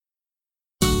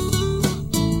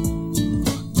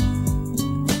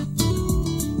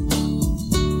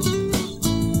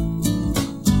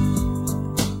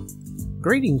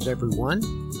Greetings, everyone.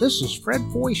 This is Fred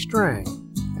Foy Strang,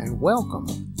 and welcome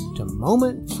to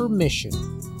Moment for Mission.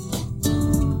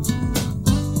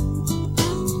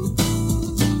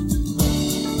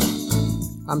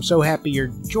 I'm so happy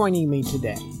you're joining me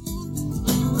today.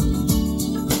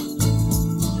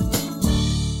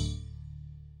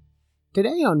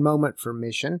 Today on Moment for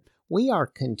Mission, we are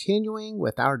continuing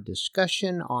with our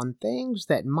discussion on things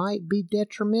that might be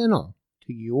detrimental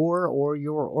to your or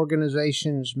your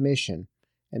organization's mission.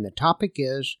 And the topic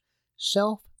is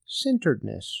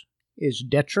self-centeredness is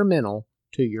detrimental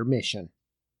to your mission.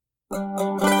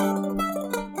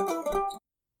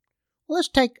 Let's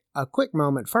take a quick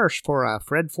moment first for a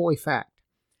Fred Foy fact.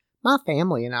 My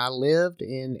family and I lived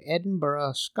in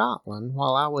Edinburgh, Scotland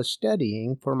while I was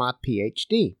studying for my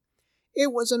PhD.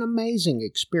 It was an amazing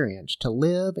experience to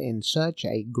live in such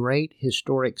a great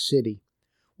historic city.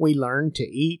 We learned to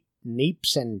eat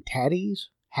neeps and tatties,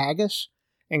 haggis,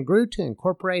 and grew to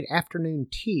incorporate afternoon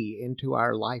tea into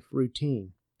our life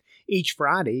routine. Each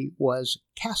Friday was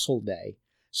Castle Day.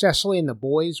 Cecily and the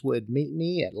boys would meet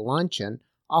me at lunch and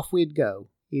off we'd go,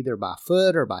 either by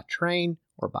foot or by train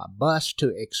or by bus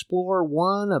to explore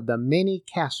one of the many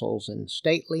castles and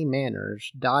stately manors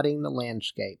dotting the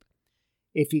landscape.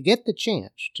 If you get the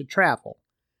chance to travel,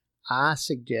 I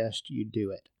suggest you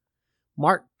do it.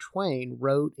 Mark Twain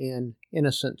wrote in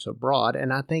Innocents Abroad,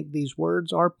 and I think these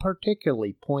words are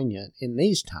particularly poignant in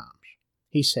these times.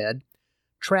 He said,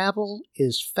 "Travel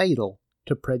is fatal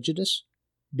to prejudice,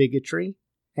 bigotry,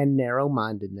 and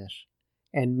narrow-mindedness,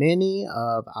 and many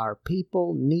of our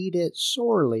people need it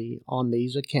sorely on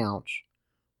these accounts.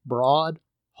 Broad,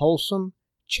 wholesome,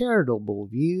 charitable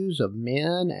views of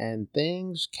men and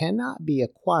things cannot be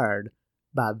acquired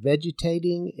by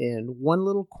vegetating in one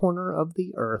little corner of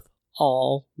the earth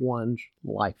all one's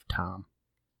lifetime."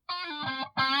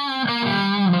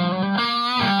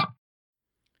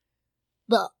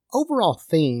 The overall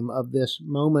theme of this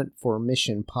Moment for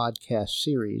Mission podcast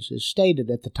series is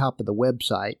stated at the top of the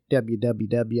website,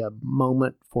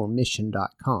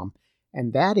 www.momentformission.com,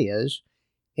 and that is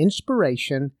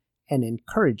inspiration and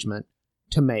encouragement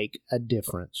to make a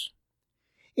difference.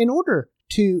 In order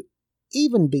to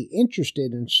even be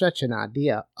interested in such an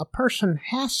idea, a person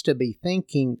has to be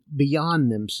thinking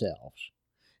beyond themselves.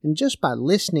 And just by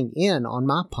listening in on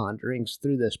my ponderings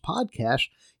through this podcast,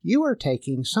 you are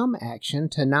taking some action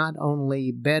to not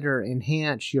only better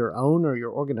enhance your own or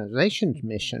your organization's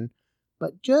mission,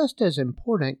 but just as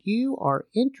important, you are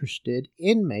interested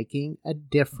in making a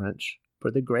difference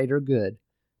for the greater good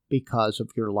because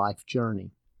of your life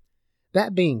journey.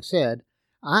 That being said,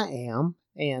 I am,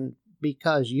 and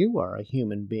because you are a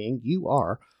human being, you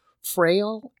are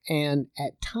frail, and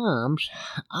at times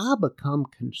I become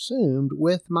consumed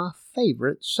with my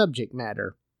favorite subject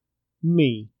matter,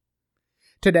 me.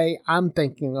 Today I'm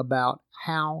thinking about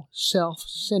how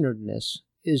self-centeredness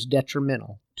is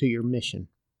detrimental to your mission.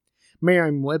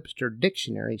 Merriam-Webster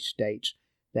Dictionary states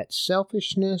that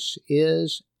selfishness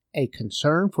is a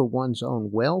concern for one's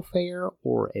own welfare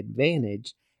or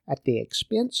advantage at the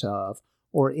expense of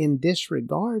or in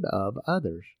disregard of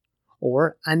others,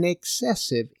 or an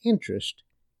excessive interest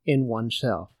in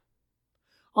oneself.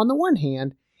 On the one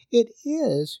hand, it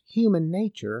is human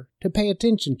nature to pay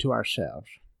attention to ourselves.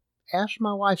 Ask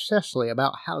my wife Cecily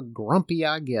about how grumpy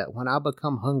I get when I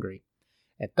become hungry.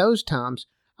 At those times,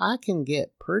 I can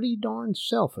get pretty darn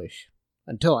selfish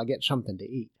until I get something to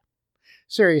eat.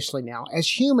 Seriously now,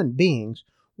 as human beings,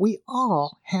 we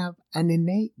all have an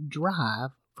innate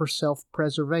drive for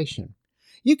self-preservation.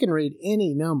 You can read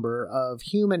any number of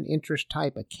human interest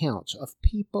type accounts of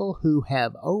people who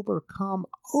have overcome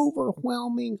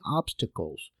overwhelming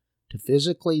obstacles to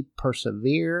physically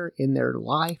persevere in their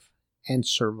life and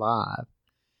survive.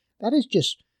 That is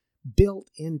just built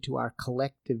into our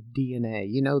collective DNA,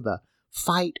 the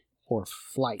fight or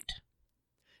flight.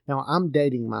 Now, I'm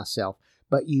dating myself,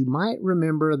 but you might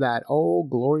remember that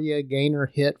old Gloria Gaynor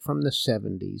hit from the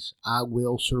 70s, "I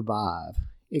Will Survive."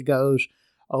 It goes,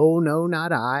 "Oh, no,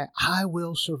 not I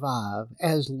will survive.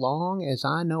 As long as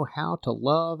I know how to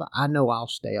love, I know I'll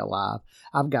stay alive.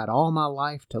 I've got all my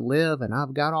life to live, and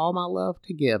I've got all my love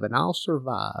to give, and I'll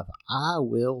survive. I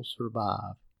will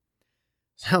survive."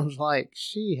 Sounds like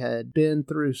she had been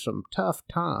through some tough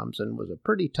times and was a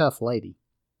pretty tough lady.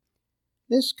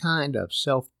 This kind of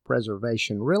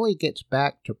self-preservation really gets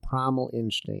back to primal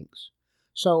instincts.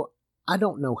 So I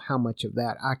don't know how much of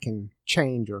that I can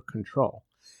change or control.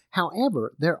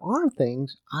 However, there are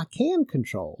things I can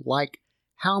control, like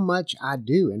how much I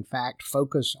do, in fact,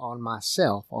 focus on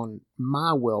myself, on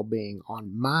my well-being,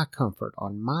 on my comfort,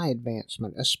 on my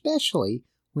advancement, especially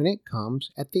when it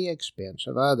comes at the expense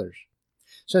of others.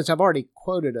 Since I've already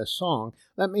quoted a song,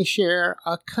 let me share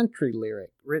a country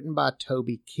lyric written by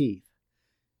Toby Keith.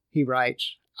 He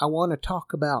writes, I want to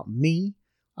talk about me.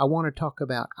 I want to talk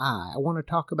about I want to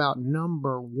talk about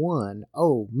number one.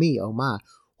 Oh, me, oh my.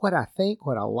 What I think,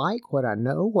 what I like, what I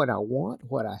know, what I want,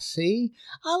 what I see.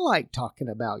 I like talking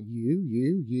about you,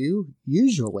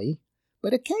 usually,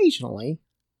 but occasionally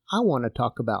I want to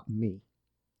talk about me.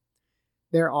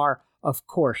 There are, of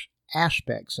course,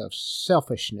 aspects of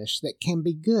selfishness that can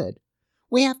be good.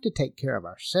 We have to take care of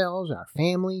ourselves, our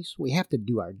families. We have to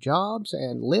do our jobs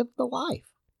and live the life.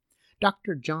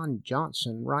 Dr. John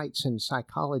Johnson writes in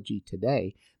Psychology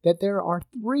Today that there are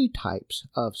 3 types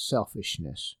of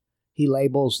selfishness. He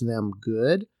labels them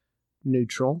good,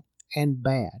 neutral, and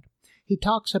bad. He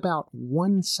talks about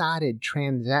one-sided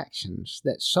transactions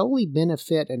that solely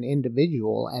benefit an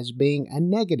individual as being a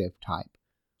negative type,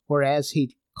 whereas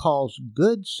he calls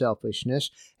good selfishness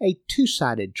a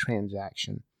two-sided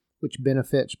transaction, which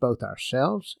benefits both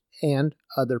ourselves and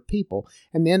other people.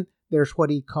 And then there's what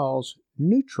he calls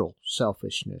neutral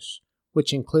selfishness,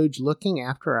 which includes looking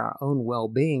after our own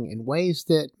well-being in ways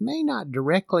that may not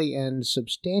directly and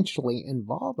substantially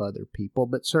involve other people,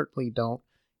 but certainly don't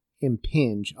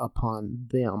impinge upon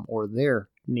them or their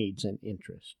needs and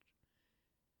interests.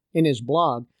 In his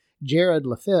blog, Jared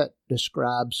Lafitte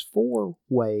describes 4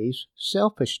 ways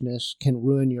selfishness can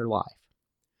ruin your life.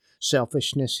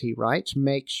 Selfishness, he writes,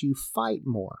 makes you fight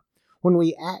more. When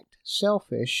we act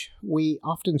selfish, we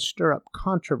often stir up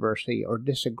controversy or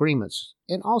disagreements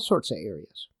in all sorts of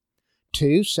areas.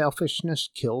 2,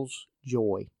 selfishness kills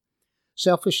joy.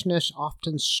 Selfishness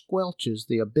often squelches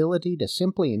the ability to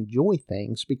simply enjoy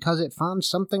things because it finds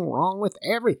something wrong with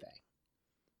everything.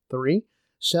 3,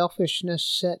 selfishness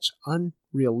sets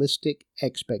unrealistic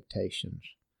expectations.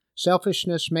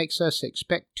 Selfishness makes us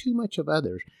expect too much of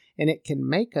others, and it can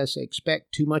make us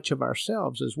expect too much of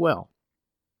ourselves as well.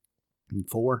 And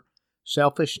 4,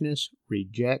 selfishness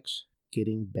rejects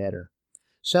getting better.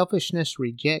 Selfishness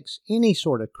rejects any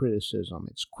sort of criticism.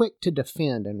 It's quick to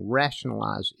defend and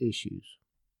rationalize issues.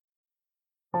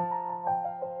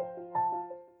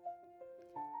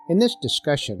 In this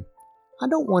discussion, I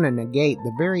don't want to negate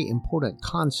the very important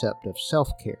concept of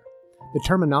self-care. The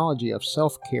terminology of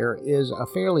self-care is a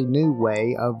fairly new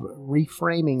way of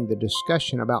reframing the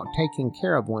discussion about taking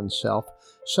care of oneself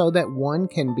so that one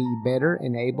can be better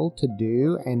enabled to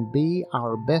do and be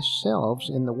our best selves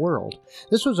in the world.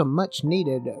 This was a much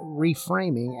needed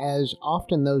reframing, as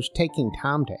often those taking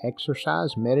time to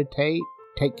exercise, meditate,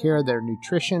 take care of their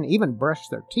nutrition, even brush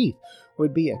their teeth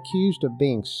would be accused of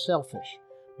being selfish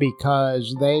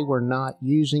because they were not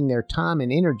using their time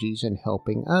and energies in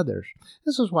helping others.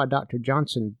 This is why Dr.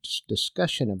 Johnson's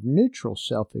discussion of neutral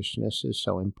selfishness is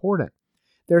so important.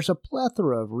 There's a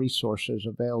plethora of resources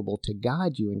available to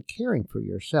guide you in caring for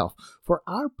yourself. For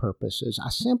our purposes, I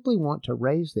simply want to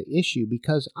raise the issue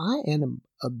because I am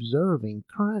observing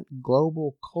current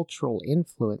global cultural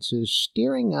influences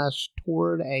steering us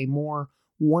toward a more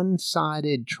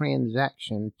one-sided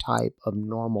transaction type of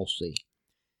normalcy.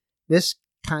 This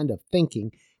kind of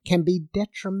thinking can be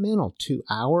detrimental to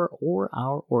our or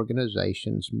our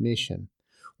organization's mission.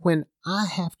 When I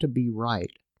have to be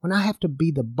right, when I have to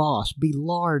be the boss, be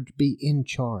large, be in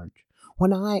charge,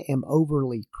 when I am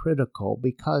overly critical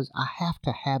because I have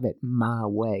to have it my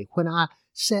way, when I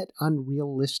set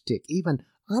unrealistic, even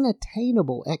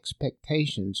unattainable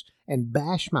expectations and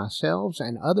bash myself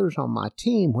and others on my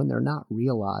team when they're not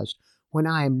realized, when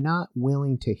I am not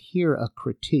willing to hear a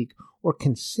critique or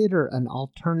consider an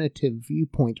alternative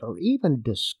viewpoint or even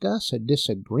discuss a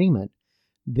disagreement,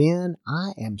 then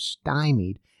I am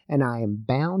stymied and I am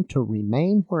bound to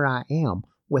remain where I am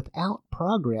without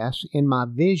progress in my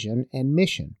vision and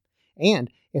mission.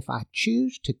 And if I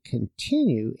choose to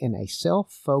continue in a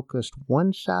self-focused,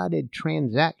 one-sided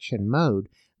transaction mode,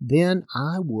 then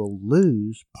I will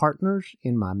lose partners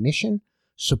in my mission,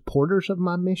 supporters of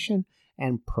my mission,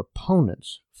 and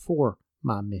proponents for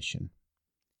my mission.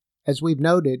 As we've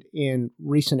noted in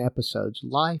recent episodes,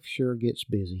 life sure gets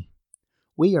busy.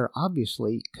 We are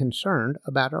obviously concerned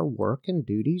about our work and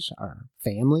duties, our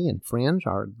family and friends,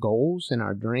 our goals and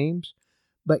our dreams.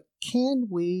 But can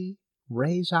we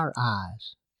raise our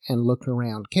eyes and look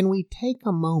around? Can we take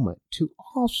a moment to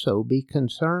also be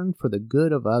concerned for the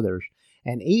good of others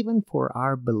and even for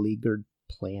our beleaguered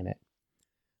planet?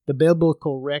 The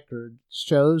biblical record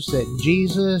shows that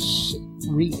Jesus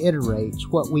reiterates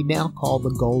what we now call the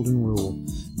Golden Rule.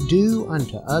 Do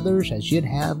unto others as you'd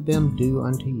have them do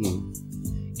unto you.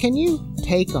 Can you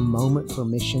take a moment for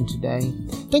mission today?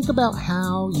 Think about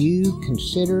how you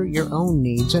consider your own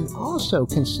needs and also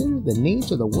consider the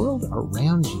needs of the world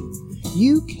around you.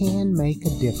 You can make a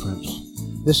difference.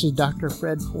 This is Dr.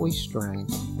 Fred Foystrang,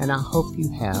 and I hope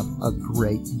you have a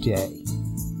great day.